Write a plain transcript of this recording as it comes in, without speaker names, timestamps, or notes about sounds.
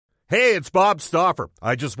Hey, it's Bob Stauffer.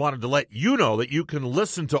 I just wanted to let you know that you can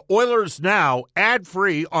listen to Oilers Now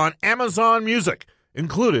ad-free on Amazon Music,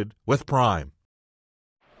 included with Prime.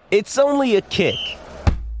 It's only a kick,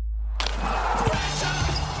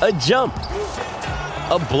 a jump,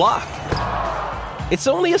 a block. It's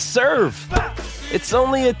only a serve. It's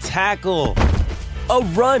only a tackle, a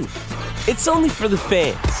run. It's only for the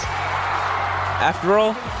fans. After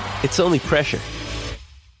all, it's only pressure.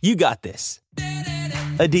 You got this.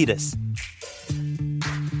 Adidas.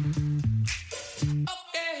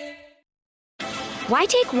 Why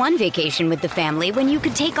take one vacation with the family when you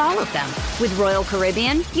could take all of them? With Royal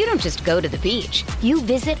Caribbean, you don't just go to the beach. You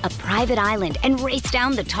visit a private island and race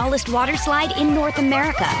down the tallest water slide in North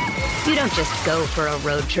America. You don't just go for a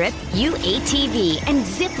road trip. You ATV and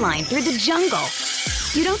zip line through the jungle.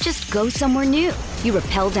 You don't just go somewhere new. You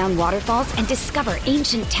rappel down waterfalls and discover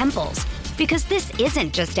ancient temples. Because this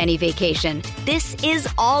isn't just any vacation. This is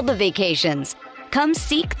all the vacations. Come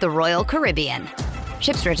seek the Royal Caribbean.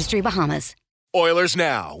 Ships Registry, Bahamas. Oilers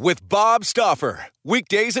Now with Bob Stauffer.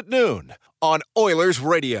 Weekdays at noon on Oilers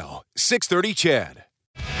Radio, 630 CHED.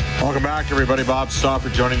 Welcome back, everybody. Bob Stauffer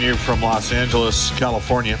joining you from Los Angeles,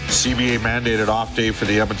 California. CBA mandated off day for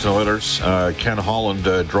the Edmonton Oilers. Ken Holland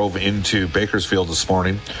drove into Bakersfield this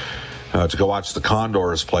morning to go watch the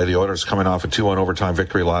Condors play. The Oilers coming off a 2-1 overtime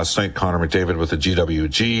victory last night. Connor McDavid with the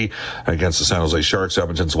GWG against the San Jose Sharks.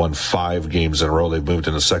 Edmonton's won 5 games in a row. They've moved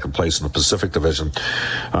into second place in the Pacific Division.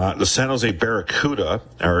 The San Jose Barracuda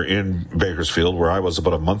are in Bakersfield, where I was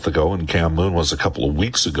about a month ago, and Cam Moon was a couple of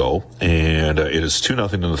weeks ago. And it is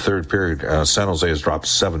 2-0 in the third period. San Jose has dropped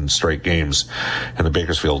 7 straight games, and the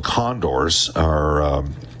Bakersfield Condors are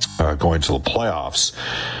going to the playoffs.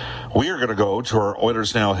 We are going to go to our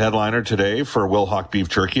Oilers Now headliner today for Wilhauk Beef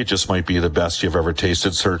Jerky. It just might be the best you've ever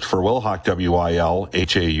tasted. Search for Wilhauk,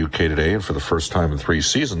 Wilhauk today. And for the first time in 3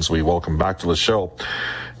 seasons, we welcome back to the show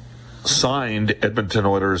signed Edmonton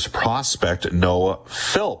Oilers prospect Noah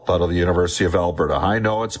Philp out of the University of Alberta. Hi,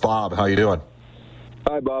 Noah. It's Bob. How you doing?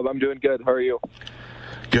 Hi, Bob. I'm doing good. How are you?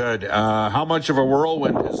 Good. How much of a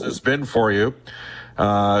whirlwind has this been for you?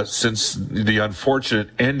 Since the unfortunate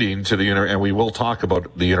ending to the and we will talk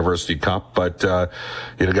about the University Cup, but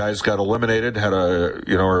guys got eliminated, had or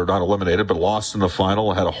not eliminated, but lost in the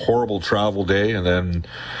final, had a horrible travel day, and then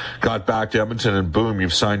got back to Edmonton, and boom,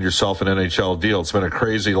 you've signed yourself an NHL deal. It's been a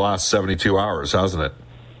crazy last 72 hours, hasn't it?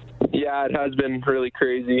 Yeah, it has been really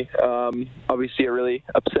crazy. Obviously, a really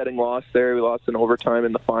upsetting loss there. We lost in overtime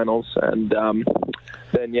in the finals, and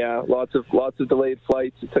then lots of delayed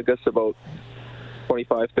flights. It took us about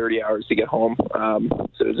 25-30 hours to get home,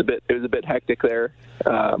 so it was a bit hectic there.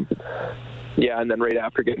 And then right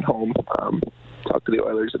after getting home, talked to the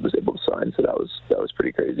Oilers and was able to sign. So that was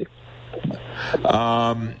pretty crazy.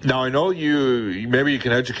 Now I know maybe you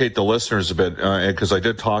can educate the listeners a bit, because I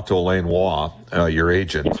did talk to Elaine Waugh, your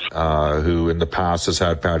agent, who in the past has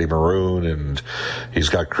had Patty Maroon, and he's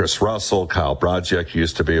got Chris Russell, Kyle Brodziak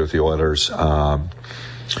used to be with the Oilers.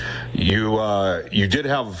 You did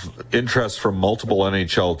have interest from multiple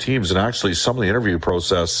NHL teams, and actually some of the interview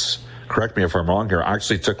process, correct me if I'm wrong here,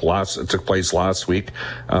 actually took place last week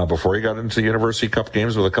before you got into the University Cup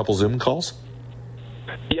games with a couple Zoom calls?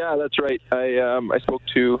 Yeah, that's right. I spoke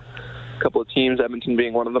to a couple of teams, Edmonton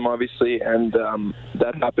being one of them, obviously, and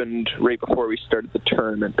that happened right before we started the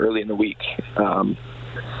tournament early in the week.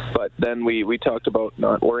 But then we talked about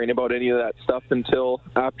not worrying about any of that stuff until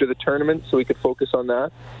after the tournament, so we could focus on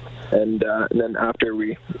that. And then after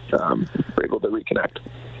we were able to reconnect.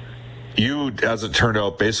 You, as it turned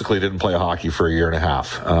out, basically didn't play hockey for a year and a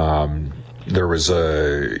half. There was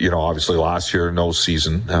obviously last year, no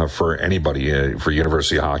season for anybody for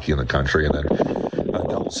university hockey in the country. And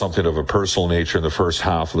then something of a personal nature in the first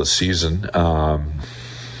half of the season.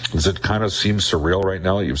 Does it kind of seem surreal right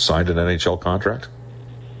now that you've signed an NHL contract?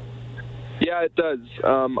 Yeah, it does.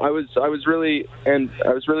 I was really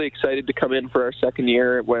excited to come in for our second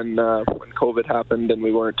year when COVID happened and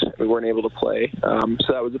we weren't able to play.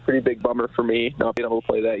 So that was a pretty big bummer for me not being able to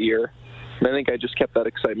play that year. And I think I just kept that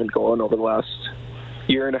excitement going over the last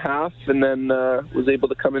year and a half, and then was able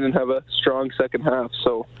to come in and have a strong second half.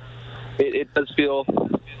 So it does feel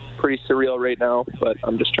pretty surreal right now, but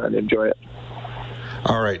I'm just trying to enjoy it.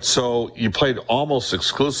 All right, so you played almost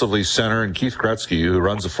exclusively center, and Keith Gretzky, who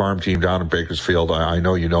runs a farm team down in Bakersfield, I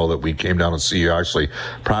know you know that we came down and see you actually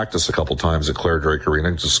practice a couple times at Clare Drake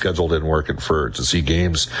Arena. The schedule didn't work to see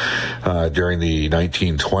games during the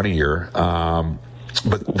 1920 year.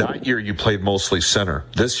 But that year you played mostly center.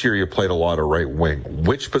 This year you played a lot of right wing.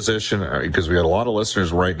 Which position, because we got a lot of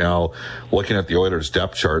listeners right now looking at the Oilers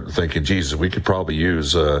depth chart and thinking, Jesus, we could probably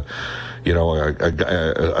use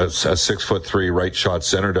a 6'3" right shot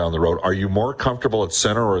center down the road. Are you more comfortable at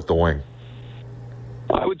center or at the wing?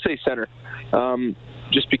 I would say center.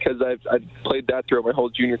 Just because I've played that throughout my whole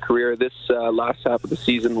junior career. This last half of the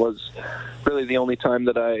season was really the only time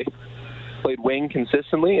that I played wing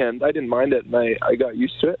consistently, and I didn't mind it, and I got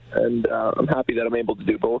used to it, and I'm happy that I'm able to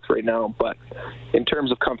do both right now. But in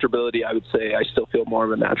terms of comfortability, I would say I still feel more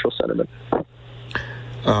of a natural centerman.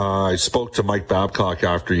 I spoke to Mike Babcock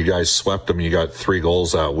after you guys swept him. You got 3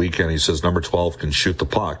 goals that weekend. He says number 12 can shoot the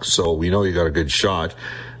puck, so we know you got a good shot.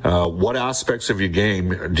 What aspects of your game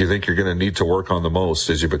do you think you're going to need to work on the most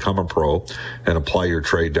as you become a pro and apply your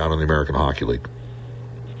trade down in the American Hockey League?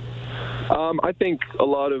 I think a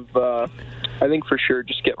lot of, I think for sure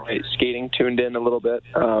just get my skating tuned in a little bit,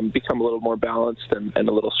 become a little more balanced and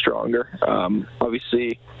a little stronger.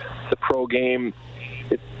 Obviously, the pro game,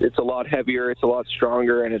 it's a lot heavier, it's a lot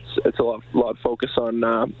stronger, and it's a lot of focus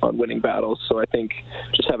on winning battles. So I think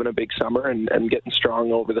just having a big summer and getting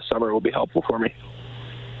strong over the summer will be helpful for me.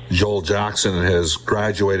 Joel Jackson has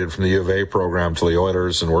graduated from the U of A program to the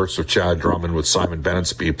Oilers and works with Chad Drummond with Simon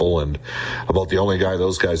Bennett's people, and about the only guy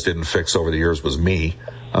those guys didn't fix over the years was me.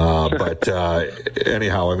 But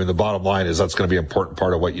anyhow, I mean, the bottom line is that's going to be an important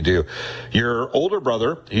part of what you do. Your older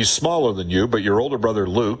brother, he's smaller than you, but your older brother,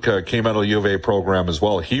 Luke, came out of the U of A program as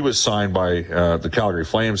well. He was signed by the Calgary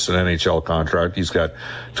Flames to an NHL contract. He's got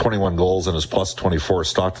 21 goals and is plus 24.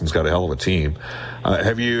 Stockton's got a hell of a team.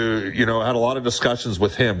 Have you had a lot of discussions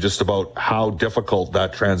with him just about how difficult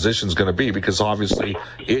that transition is going to be? Because obviously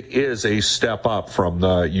it is a step up from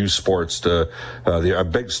the U Sports to a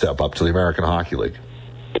big step up to the American Hockey League.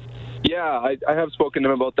 Yeah, I have spoken to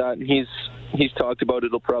him about that, and he's talked about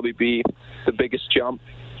it'll probably be the biggest jump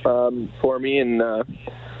for me in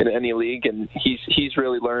any league, and he's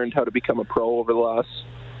really learned how to become a pro over the last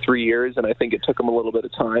 3 years, and I think it took him a little bit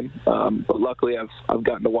of time. But luckily, I've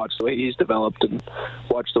gotten to watch the way he's developed and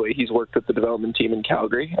watch the way he's worked with the development team in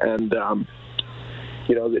Calgary, and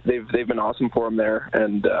they've been awesome for him there,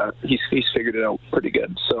 and he's figured it out pretty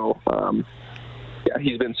good. So yeah,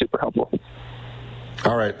 he's been super helpful.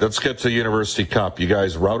 All right, let's get to the University Cup. You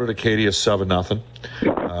guys routed Acadia 7-0.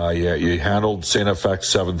 You handled St. FX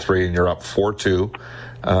 7-3, and you're up 4-2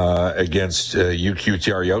 against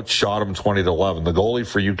UQTR. You outshot them 20-11. The goalie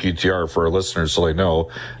for UQTR, for our listeners so they know,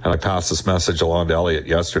 and I passed this message along to Elliot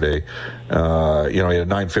yesterday, he had a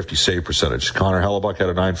 .950 save percentage. Connor Hellebuck had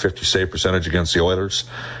a .950 save percentage against the Oilers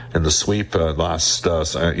in the sweep last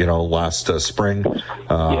spring.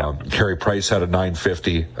 Carey Price had a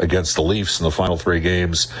 .950 against the Leafs in the final 3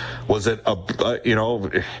 games. Was it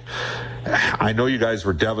I know you guys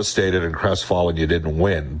were devastated and crestfallen you didn't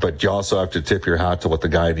win, but you also have to tip your hat to what the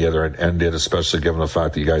guy at the other end did, especially given the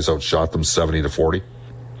fact that you guys outshot them 70-40.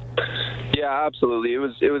 Yeah, absolutely. It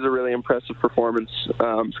was a really impressive performance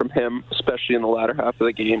from him, especially in the latter half of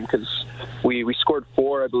the game, because we scored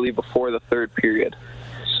 4, I believe, before the third period.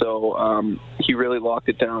 So he really locked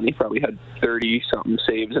it down. He probably had 30-something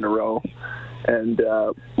saves in a row. And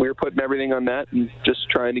we were putting everything on net and just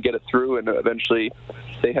trying to get it through, and eventually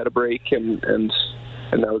they had a break, and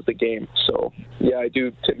that was the game. So, yeah, I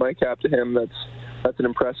do tip my cap to him. That's an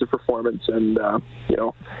impressive performance, and,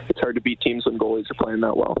 it's hard to beat teams when goalies are playing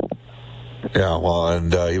that well. Yeah, well,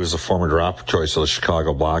 and he was a former draft choice of the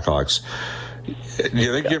Chicago Blackhawks. Do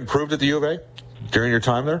you think you improved at the U of A during your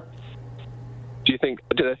time there? Did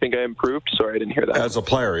I think I improved? Sorry, I didn't hear that. As a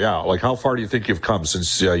player, yeah. Like, how far do you think you've come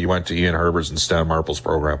since you went to Ian Herbers and Stan Marple's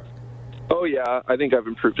program? Oh, yeah, I think I've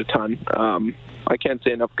improved a ton. I can't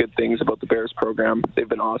say enough good things about the Bears program. They've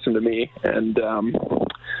been awesome to me, and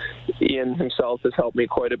Ian himself has helped me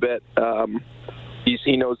quite a bit.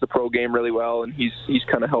 He knows the pro game really well, and he's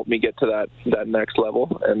kind of helped me get to that next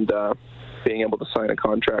level and being able to sign a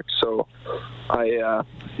contract. So I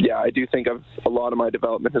do think a lot of my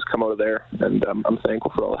development has come out of there, and I'm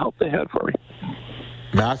thankful for all the help they had for me.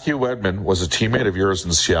 Matthew Wedman was a teammate of yours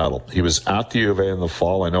in Seattle. He was at the U of A in the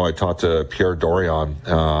fall. I know I talked to Pierre Dorion,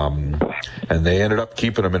 and they ended up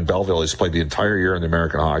keeping him in Belleville. He's played the entire year in the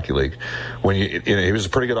American Hockey League. He was a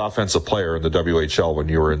pretty good offensive player in the WHL when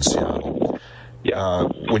you were in Seattle. Yeah.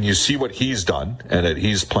 When you see what he's done and that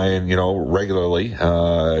he's playing, regularly,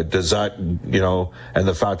 does that, and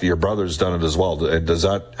the fact that your brother's done it as well, does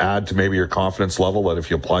that add to maybe your confidence level that if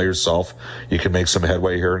you apply yourself, you can make some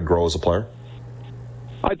headway here and grow as a player?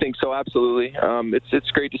 I think so, absolutely.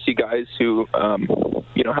 It's great to see guys who,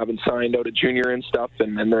 haven't signed out a junior and stuff,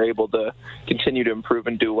 and they're able to continue to improve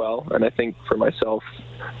and do well. And I think for myself,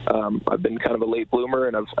 I've been kind of a late bloomer,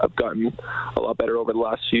 and I've gotten a lot better over the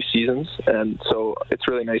last few seasons. And so it's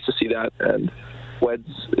really nice to see that. And Weds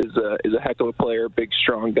is a heck of a player, big,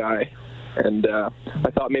 strong guy. And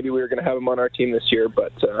I thought maybe we were going to have him on our team this year,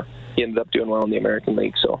 but he ended up doing well in the American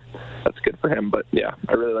League, so that's good for him. But, yeah,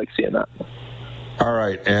 I really like seeing that. All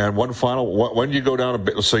right, and one final, when do you go down a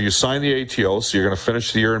bit? So you sign the ATO, so you're going to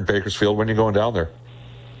finish the year in Bakersfield. When are you going down there?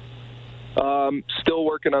 Still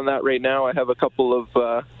working on that right now. I have a couple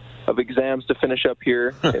of exams to finish up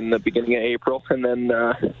here in the beginning of April, and then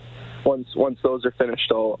once those are finished,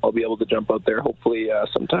 I'll be able to jump out there hopefully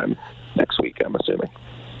sometime next week, I'm assuming.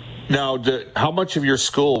 Now, how much of your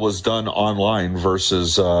school was done online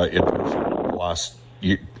versus in person last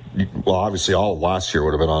year? Well, obviously all of last year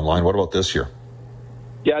would have been online. What about this year?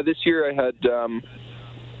 Yeah, this year I had,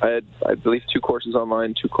 I believe, 2 courses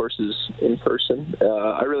online, 2 courses in person.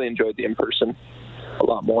 I really enjoyed the in-person a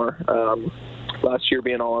lot more. Last year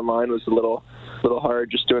being all online was a little hard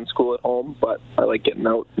just doing school at home, but I like getting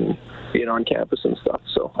out and being on campus and stuff,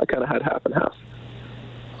 so I kind of had half and half.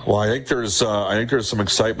 Well, I think there's some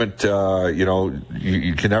excitement.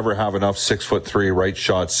 You can never have enough 6'3" right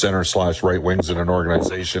shot center/right wings in an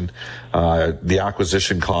organization. The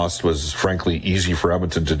acquisition cost was frankly easy for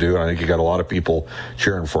Edmonton to do, and I think you got a lot of people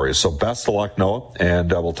cheering for you. So best of luck, Noah,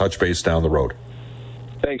 and we'll touch base down the road.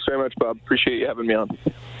 Thanks very much, Bob. Appreciate you having me on.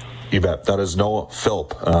 You bet. That is Noah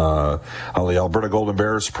Philp of the Alberta Golden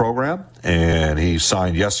Bears program, and he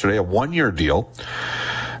signed yesterday a 1-year deal.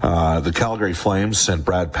 The Calgary Flames sent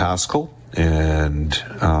Brad Pascal and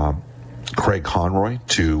Craig Conroy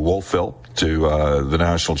to Wolfville to the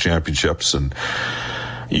national championships, and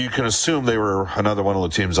you can assume they were another one of the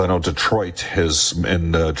teams. I know Detroit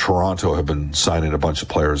and Toronto have been signing a bunch of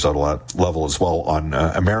players out of that level as well on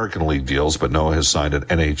American League deals, but Noah has signed an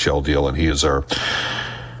NHL deal, and he is our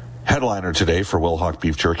headliner today for Wilhauk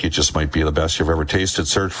Beef Jerky. It just might be the best you've ever tasted.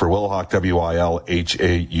 Search for Wilhauk,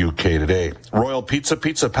 Wilhauk today. Royal Pizza,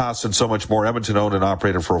 Pizza Pass, and so much more. Edmonton owned and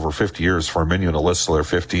operated for over 50 years. For a menu and a list of their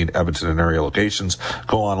 15 Edmonton and area locations,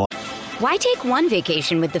 go online. Why take one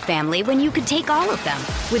vacation with the family when you could take all of them?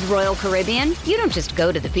 With Royal Caribbean, you don't just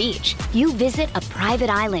go to the beach. You visit a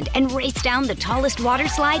private island and race down the tallest water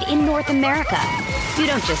slide in North America. You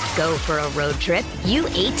don't just go for a road trip. You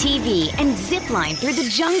ATV and zip line through the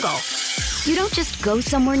jungle. You don't just go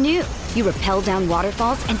somewhere new. You rappel down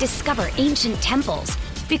waterfalls and discover ancient temples.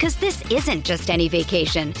 Because this isn't just any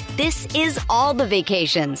vacation. This is all the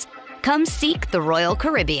vacations. Come seek the Royal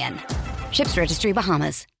Caribbean. Ships Registry,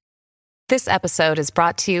 Bahamas. This episode is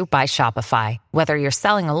brought to you by Shopify. Whether you're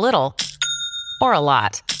selling a little or a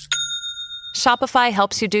lot, Shopify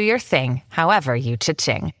helps you do your thing, however you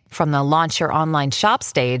cha-ching. From the launch your online shop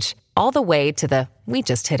stage, all the way to the we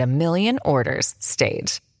just hit 1 million orders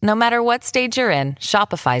stage. No matter what stage you're in,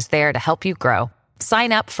 Shopify's there to help you grow.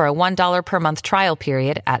 Sign up for a $1 per month trial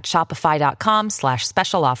period at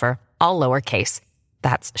shopify.com/special offer, all lowercase.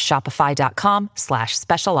 That's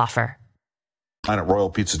shopify.com/special offer. At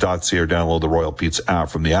royalpizza.ca or download the Royal Pizza app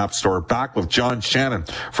from the App Store. Back with John Shannon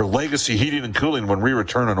for Legacy Heating and Cooling when we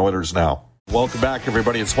return on Oilers Now. Welcome back,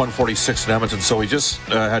 everybody. It's 1:46 in Edmonton. So we just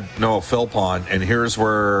had Noah Philp on, and here's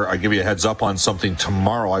where I give you a heads up on something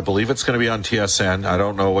tomorrow. I believe it's going to be on TSN. I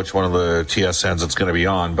don't know which one of the TSNs it's going to be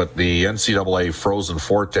on, but the NCAA Frozen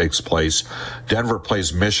Four takes place. Denver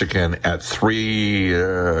plays Michigan at 3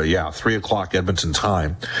 o'clock Edmonton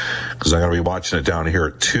time, because I got to be watching it down here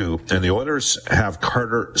at 2. And the Oilers have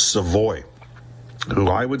Carter Savoy, who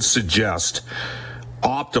I would suggest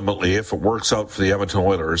optimally, if it works out for the Edmonton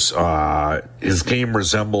Oilers, his game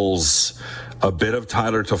resembles a bit of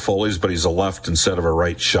Tyler Toffoli's, but he's a left instead of a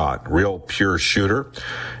right shot. Real pure shooter.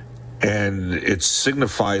 And it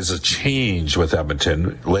signifies a change with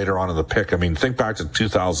Edmonton later on in the pick. I mean, think back to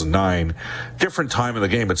 2009, different time in the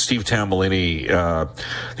game, but Steve Tambellini,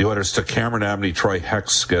 the Oilers took Cameron Abney, Troy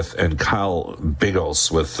Hexsketh, and Kyle Bigos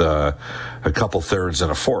with a couple thirds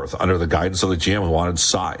and a fourth under the guidance of the GM who wanted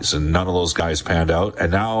size, and none of those guys panned out.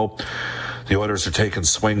 And now the Oilers are taking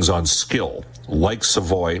swings on skill, like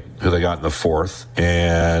Savoy, who they got in the 4th,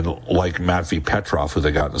 and like Matvei Petrov, who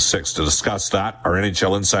they got in the 6th. To discuss that, our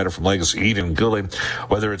NHL insider from Legacy Heating and Cooling.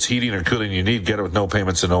 Whether it's heating or cooling you need, get it with no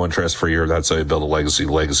payments and no interest for a year. That's how you build a legacy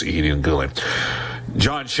Heating and Cooling.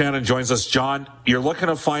 John Shannon joins us. John, you're looking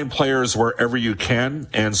to find players wherever you can,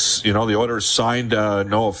 and the Oilers signed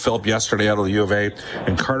Noah Philp yesterday out of the U of A,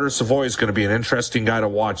 and Carter Savoy is going to be an interesting guy to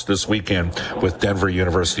watch this weekend with Denver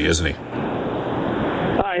University, isn't he?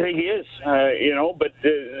 I think he is, but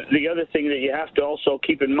the other thing that you have to also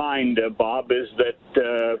keep in mind, Bob, is that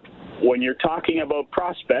when you're talking about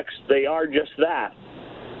prospects, they are just that.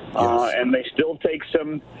 Yes. And they still take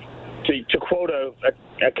some, to quote a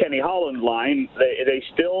Kenny Holland line, they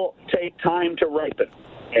still take time to ripen.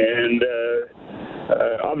 And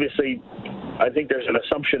obviously, I think there's an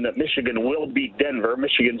assumption that Michigan will beat Denver.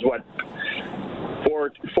 Michigan's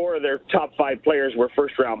four of their top 5 players were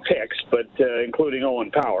first-round picks, but including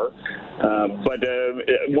Owen Power. But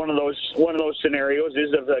one of those scenarios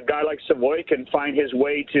is if a guy like Savoie can find his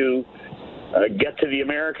way to get to the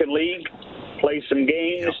American League, play some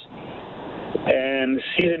games, and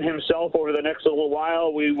season himself over the next little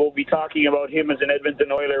while, we will be talking about him as an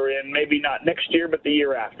Edmonton Oiler in maybe not next year, but the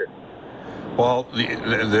year after. Well,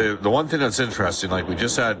 the one thing that's interesting, like we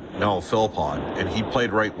just had Noah Philp on, and he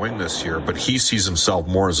played right wing this year, but he sees himself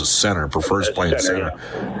more as a center, prefers playing center.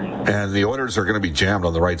 Yeah. And the Oilers are going to be jammed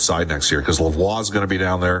on the right side next year because Lavoie is going to be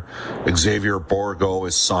down there. Xavier Bourgault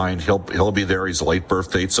is signed. He'll be there. He's a late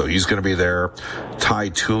birth date, so he's going to be there. Ty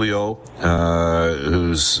Tullio,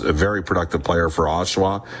 who's a very productive player for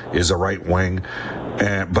Oshawa, is a right wing.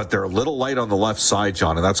 But they're a little light on the left side,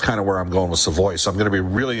 John, and that's kind of where I'm going with Savoie. So I'm going to be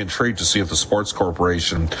really intrigued to see if the Sports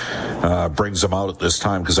Corporation brings them out at this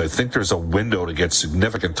time, because I think there's a window to get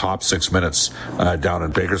significant top 6 minutes down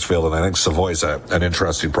in Bakersfield, and I think Savoie's an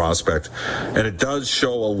interesting prospect. And it does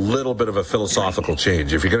show a little bit of a philosophical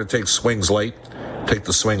change. If you're going to take swings late, take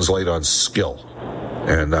the swings late on skill.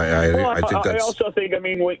 And I think that's... I also think,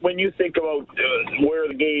 when you think about where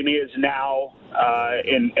the game is now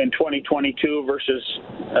in 2022 versus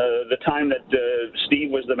the time that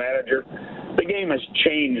Steve was the manager, the game has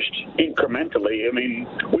changed incrementally.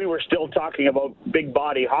 We were still talking about big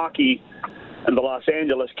body hockey and the Los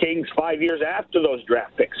Angeles Kings 5 years after those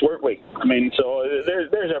draft picks, weren't we? So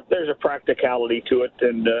there's a practicality to it,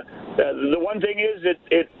 and the one thing is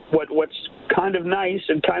what's kind of nice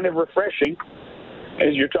and kind of refreshing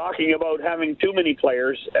is you're talking about having too many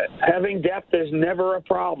players. Having depth is never a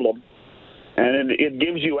problem. And it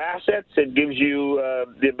gives you assets. It gives you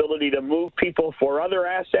the ability to move people for other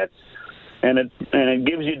assets. And it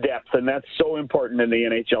gives you depth. And that's so important in the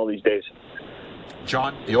NHL these days.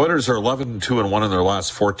 John, the Oilers are 11-2-1 in their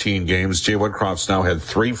last 14 games. Jay Woodcroft's now had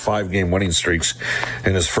 3 5-game winning streaks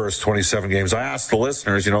in his first 27 games. I asked the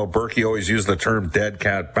listeners, Berkey always used the term dead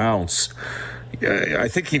cat bounce. I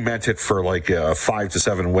think he meant it for like a 5 to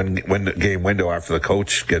 7 game window after the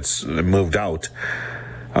coach gets moved out.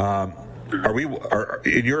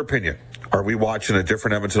 In your opinion, are we watching a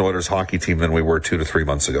different Edmonton Oilers hockey team than we were 2 to 3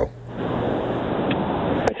 months ago?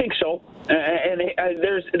 I think so. And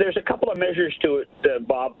there's a couple of measures to it,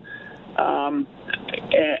 Bob.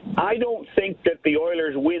 I don't think that the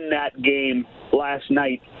Oilers win that game last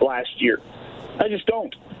year. I just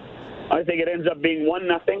don't. I think it ends up being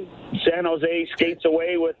 1-0. San Jose skates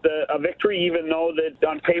away with a victory, even though that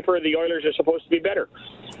on paper the Oilers are supposed to be better.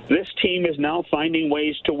 This team is now finding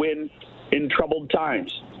ways to win in troubled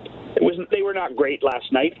times. They were not great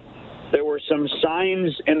last night. There were some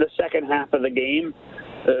signs in the second half of the game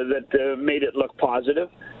that made it look positive.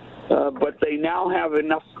 But they now have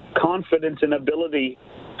enough confidence and ability,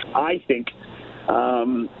 I think,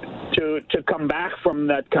 to come back from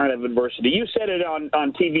that kind of adversity. You said it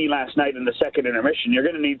on TV last night in the second intermission. You're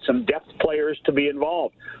going to need some depth players to be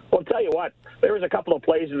involved. Well, I'll tell you what, there was a couple of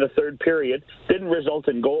plays in the third period, didn't result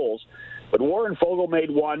in goals, but Warren Fogle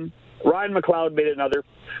made one, Ryan McLeod made another.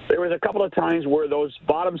 There was a couple of times where those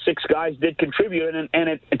bottom 6 guys did contribute,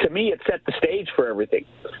 and to me it set the stage for everything.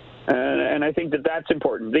 And I think that's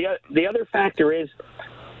important. The other factor is,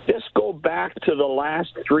 just go back to the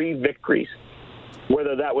last 3 victories,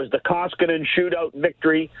 whether that was the Koskinen shootout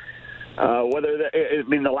victory,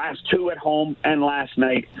 the last 2 at home and last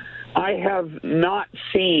night. I have not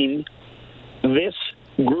seen this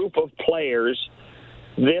group of players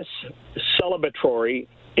this celebratory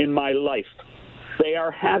in my life. They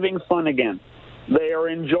are having fun again. They are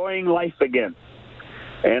enjoying life again.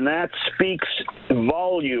 And that speaks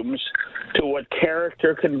volumes to what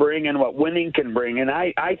character can bring and what winning can bring. And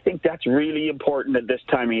I think that's really important at this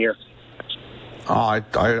time of year. Oh,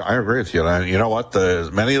 I agree with you. And you know what?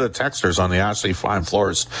 Many of the texters on the Ashley Fine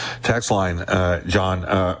Floors text line, John,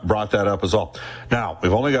 brought that up as well. Now,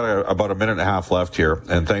 we've only got about a minute and a half left here,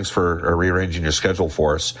 and thanks for rearranging your schedule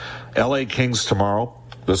for us. LA Kings tomorrow.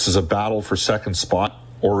 This is a battle for second spot,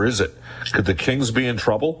 or is it? Could the Kings be in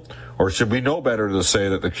trouble? Or should we know better to say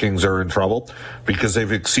that the Kings are in trouble because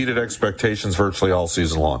they've exceeded expectations virtually all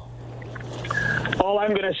season long? All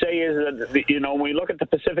I'm going to say is that, when we look at the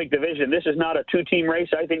Pacific Division, this is not a 2-team race.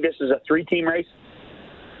 I think this is a 3-team race.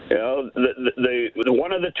 The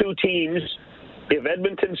one of the 2 teams, if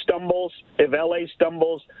Edmonton stumbles, if LA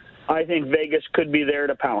stumbles, I think Vegas could be there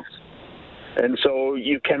to pounce. And so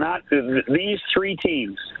you cannot, these 3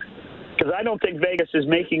 teams, because I don't think Vegas is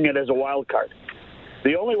making it as a wild card.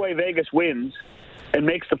 The only way Vegas wins and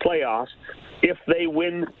makes the playoffs if they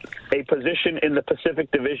win a position in the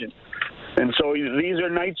Pacific Division. And so these are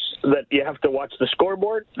nights that you have to watch the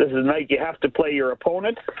scoreboard. This is a night you have to play your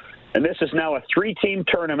opponent. And this is now a 3-team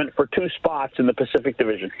tournament for 2 spots in the Pacific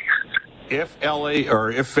Division. If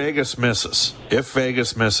Vegas misses,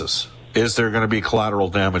 is there going to be collateral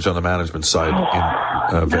damage on the management side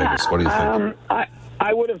in Vegas? What do you think?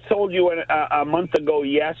 I would have told you a month ago,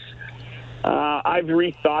 yes. I've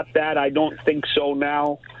rethought that. I don't think so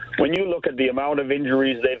now. When you look at the amount of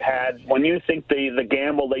injuries they've had, when you think the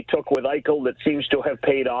gamble they took with Eichel that seems to have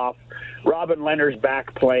paid off, Robin Leonard's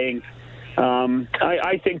back playing.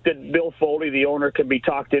 I think that Bill Foley, the owner, can be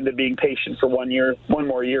talked into being patient for 1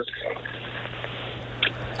 more year.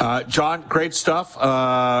 John, great stuff.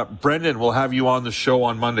 Brendan, we'll have you on the show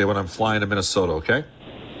on Monday when I'm flying to Minnesota, okay?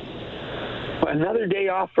 Another day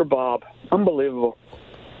off for Bob. Unbelievable.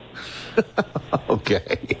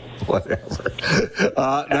 Okay, whatever.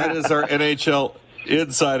 That is our NHL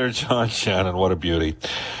insider, John Shannon. What a beauty.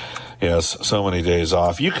 Yes, so many days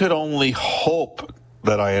off. You could only hope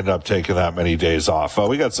that I end up taking that many days off.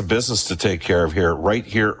 We got some business to take care of here,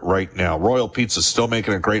 right now. Royal Pizza still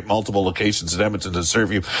making it great. Multiple locations in Edmonton to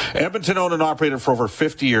serve you. Edmonton owned and operated for over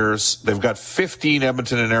 50 years. They've got 15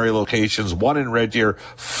 Edmonton and area locations, 1 in Red Deer,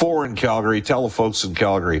 4 in Calgary. Tell the folks in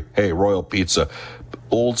Calgary, hey, Royal Pizza.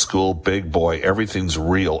 Old school, big boy, everything's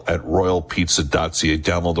real at royalpizza.ca.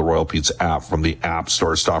 Download the Royal Pizza app from the App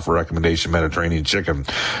Store. Stop for recommendation Mediterranean chicken.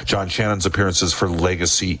 John Shannon's appearances for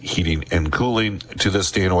Legacy Heating and Cooling. To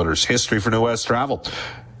this day in Oilers history for New West Travel.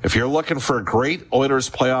 If you're looking for a great Oilers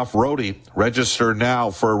playoff roadie, register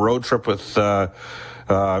now for a road trip with that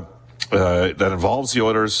involves the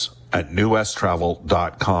Oilers at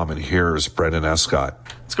newwesttravel.com. And here's Brendan Escott.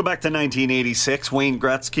 Let's go back to 1986. Wayne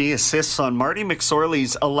Gretzky assists on Marty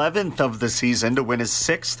McSorley's 11th of the season to win his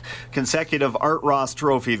 6th consecutive Art Ross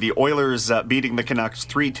Trophy. The Oilers beating the Canucks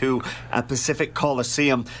 3-2 at Pacific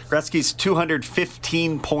Coliseum. Gretzky's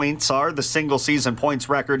 215 points are the single-season points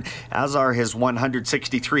record, as are his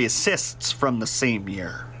 163 assists from the same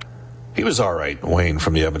year. He was all right, Wayne,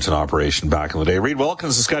 from the Edmonton operation back in the day. Reed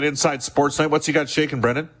Wilkins has got Inside Sports Night. What's he got shaking,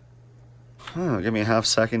 Brendan? Give me a half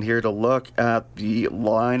second here to look at the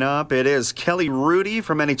lineup. It is Kelly Rudy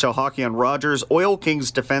from NHL Hockey on Rogers, Oil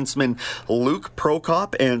Kings defenseman Luke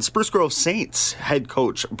Prokop, and Spruce Grove Saints head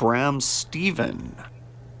coach Bram Steven.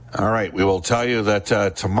 All right, we will tell you that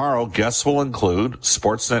tomorrow guests will include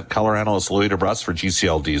Sportsnet color analyst Louis DeBrusk for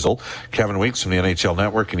GCL Diesel, Kevin Weeks from the NHL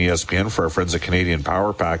Network and ESPN for our friends at Canadian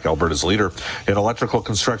Power Pack, Alberta's leader in electrical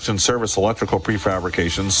construction service, electrical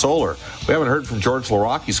prefabrication, solar. We haven't heard from George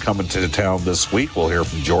Larocque. He's coming to town this week. We'll hear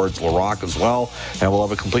from George Larocque as well, and we'll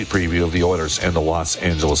have a complete preview of the Oilers and the Los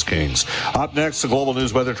Angeles Kings. Up next, the Global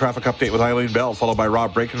News Weather Traffic Update with Eileen Bell, followed by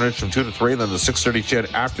Rob Breckenridge from 2 to 3, and then the 6:30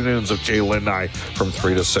 CHED Afternoons of Jay Lindney from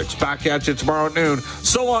 3 to 6. Back at you tomorrow at noon.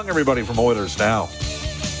 So long, everybody, from Oilers Now.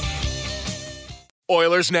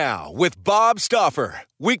 Oilers Now with Bob Stauffer.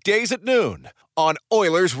 Weekdays at noon on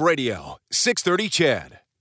Oilers Radio, 630 CHED.